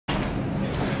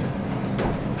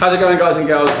How's it going, guys and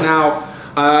girls? Now,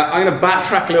 I'm going to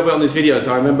backtrack a little bit on this video.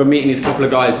 So I remember meeting these couple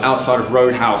of guys outside of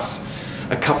Roadhouse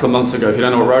a couple of months ago. If you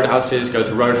don't know what Roadhouse is, go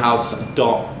to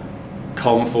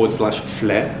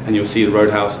roadhouse.com/Flair and you'll see the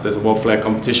Roadhouse. There's a World Flair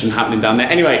competition happening down there.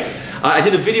 Anyway, I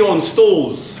did a video on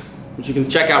stalls, which you can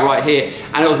check out right here,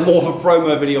 and it was more of a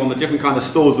promo video on the different kind of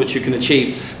stalls which you can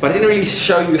achieve, but I didn't really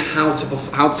show you how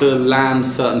to land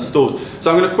certain stalls. So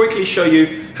I'm going to quickly show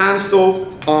you hand stall,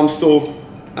 arm stall,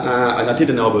 and I did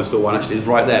an elbow stall one, actually, it's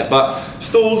right there. But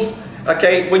stalls,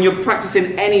 okay, when you're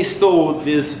practicing any stall,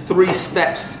 there's 3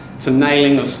 steps to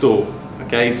nailing a stall,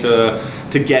 okay, to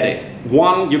get it.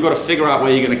 One, you've got to figure out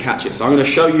where you're going to catch it. So I'm going to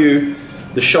show you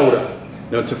the shoulder.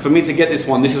 Now, for me to get this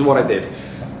one, this is what I did.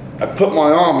 I put my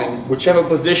arm in whichever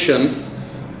position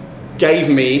gave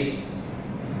me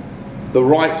the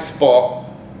right spot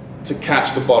to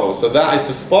catch the bottle. So that is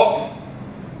the spot.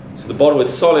 So the bottle is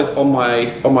solid on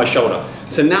my shoulder.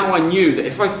 So now I knew that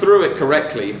if I threw it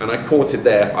correctly and I caught it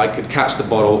there, I could catch the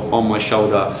bottle on my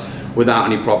shoulder without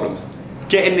any problems.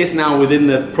 Getting this now within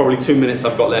the probably 2 minutes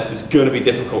I've got left is going to be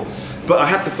difficult. But I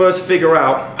had to first figure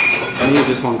out, I'll use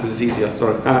this one because it's easier,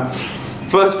 sorry.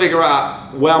 First figure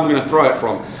out where I'm going to throw it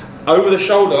from. Over the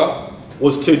shoulder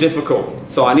was too difficult.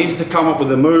 So I needed to come up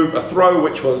with a move, a throw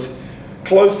which was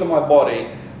close to my body,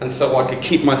 and so I could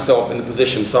keep myself in the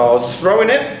position. So I was throwing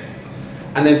it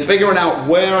and then figuring out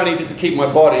where I needed to keep my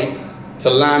body to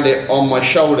land it on my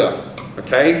shoulder,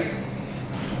 okay?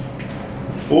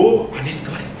 Oh, I nearly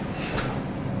got it.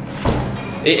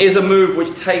 It is a move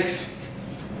which takes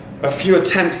a few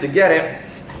attempts to get it,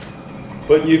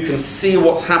 but you can see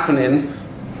what's happening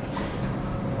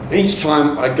each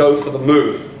time I go for the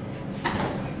move.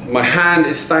 My hand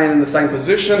is staying in the same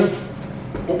position.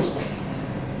 Oops.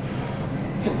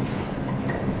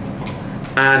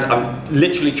 And I'm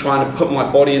literally trying to put my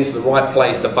body into the right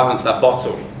place to balance that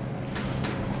bottle.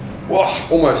 Whoa,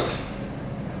 almost.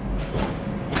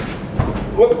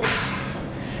 Whoop.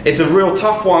 It's a real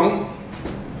tough one.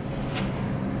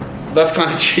 That's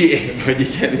kind of cheating, but you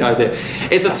get the idea.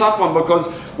 It's a tough one because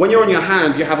when you're on your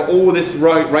hand, you have all this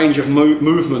range of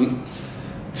movement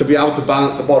to be able to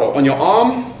balance the bottle. On your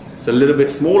arm, it's a little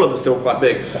bit smaller, but still quite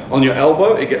big. On your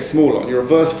elbow, it gets smaller. On your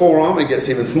reverse forearm, it gets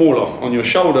even smaller. On your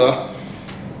shoulder,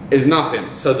 is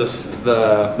nothing. So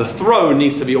the throw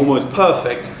needs to be almost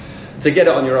perfect to get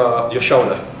it on your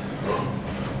shoulder.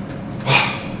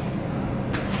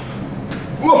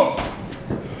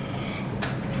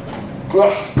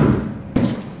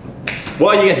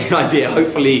 Well, you get the idea.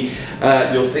 Hopefully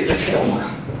you'll see. Let's get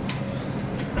on.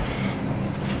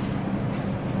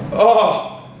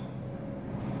 Oh,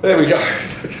 there we go.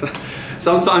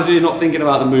 Sometimes when you're not thinking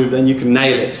about the move, then you can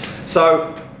nail it.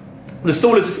 So the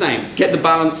stall is the same. Get the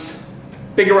balance,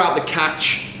 figure out the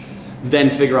catch,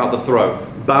 then figure out the throw.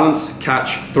 Balance,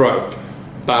 catch, throw.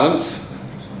 Balance,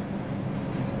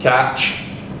 catch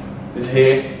is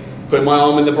here. Put my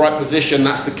arm in the right position,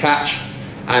 that's the catch,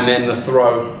 and then the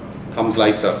throw comes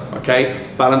later, okay?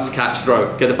 Balance, catch,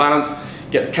 throw. Get the balance,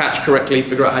 get the catch correctly,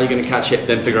 figure out how you're gonna catch it,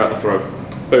 then figure out the throw.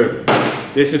 Boom.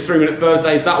 This is 3 Minute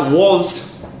Thursdays. That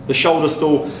was the shoulder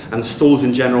stall and stalls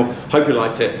in general. Hope you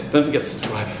liked it. Don't forget to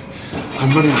subscribe. I'm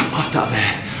running out, puffed out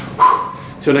there.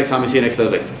 Till next time, we see you next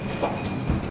Thursday.